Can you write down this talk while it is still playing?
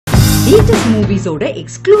latest movies ஓட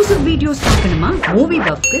exclusive videos பார்க்கணுமா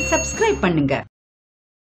Moviebuffக்கு subscribe பண்ணுங்க.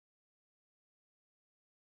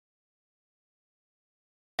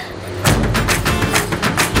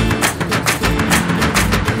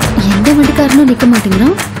 எந்த வண்டிக்காரனும் நிக்க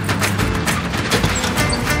மாட்டேங்கிறான்.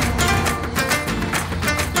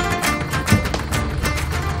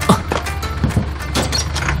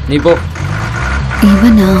 நீ போ.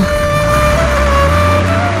 இவனா?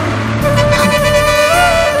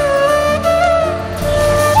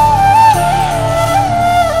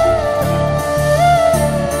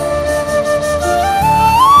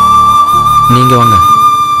 நீங்க வாங்க.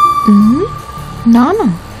 நானா?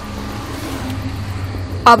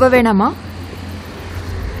 அவ வேணாமா?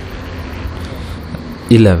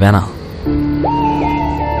 இல்ல வேணாம்.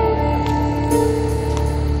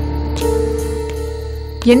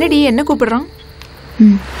 என்னடி என்ன கூப்பிடுறான்?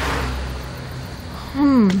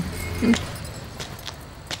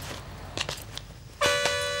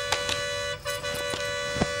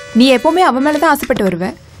 நீ எப்பவுமே அவ மேலதான் ஆசைப்பட்டு வருவ.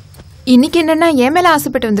 இன்னைக்கு என்னன்னா என் மேல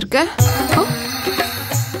ஆசைப்பட்டு வந்திருக்க.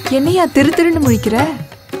 என்னையா திருன்னு முழிக்கிற?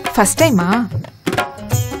 ஃபர்ஸ்ட் டைமா?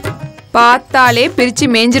 பார்த்தாலே பிரிச்சு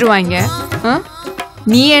மேஞ்சிருவாங்க.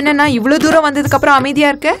 நீ என்னன்னா இவ்வளவு தூரம் வந்ததுக்கு அப்புறம் அமைதியா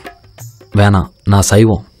இருக்க? வேணாம், நான்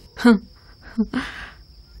சைவம்.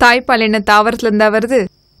 தாய்ப்பால் என்ன தாவரத்துல இருந்தா வருது?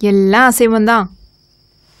 எல்லாம் அசைவம் தான்.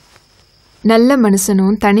 நல்ல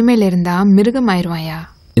மனுஷனும் தனிமையில இருந்தா மிருகம் ஆயிடுவாயா?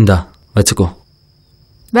 இந்தா வச்சுக்கோ.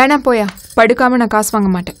 வேணாம் போயா, படுக்காம நான் காசு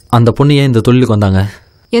வாங்க மாட்டேன். அந்த பொண்ணு ஏன் இந்த தொழிலுக்கு வந்தாங்க?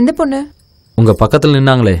 எந்த பொண்ணு? உங்க பக்கத்துல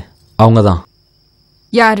நின்னாங்களே அவங்க தான்.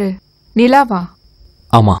 யாரு? நிலாவா?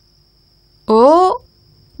 ஆமா. ஓ,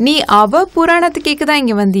 நீ அவ புராணத்து கேக்குதான்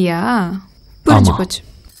இங்க வந்தியா? புரிஞ்சு போச்சு.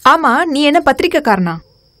 ஆமா, நீ என்ன பத்திரிக்கைக்காரனா?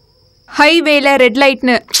 ஹைவேல ரெட்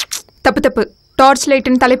லைட்னு தப்பு டார்ச்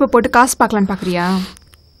லைட்னு தலைப்பு போட்டு காசு பார்க்கலான்னு பாக்குறியா?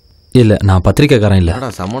 இல்ல, நான் பத்திரிக்கைக்காரன் இல்ல.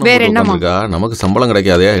 வேற என்னமா? நமக்கு சம்பளம்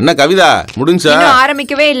கிடைக்காதே. என்ன கவிதா முடிஞ்சா? இன்னும்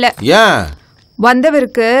ஆரம்பிக்கவே இல்ல. ஏன்?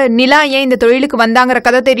 வந்தவருக்கு நிலா ஏன் இந்த தொழிலுக்கு வந்தாங்கற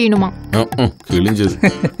கதை தெரியணுமா? கிழிஞ்சது.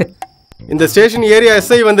 இந்த ஸ்டேஷன் ஏரியா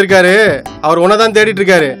எஸ்ஐ வந்திருக்காரு. அவர் உன்னதான் தேடிட்டு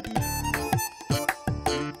இருக்காரு.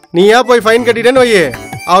 நீ ஏன் போய் ஃபைன் கட்டிட்டேன்னு வை,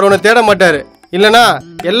 அவர் உன்னை தேட மாட்டாரு. இல்லனா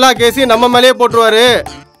எல்லா கேஸையும் நம்ம மேலேயே போட்டுருவாரு.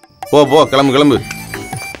 போ போ, கிளம்பு கிளம்பு.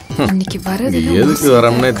 இன்னைக்கு வரது எதுக்கு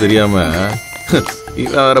வரம்னே தெரியாம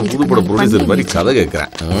வேற புதுப்பட ப்ரொடியூசர் மாதிரி கதை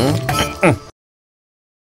கேட்கிறேன்.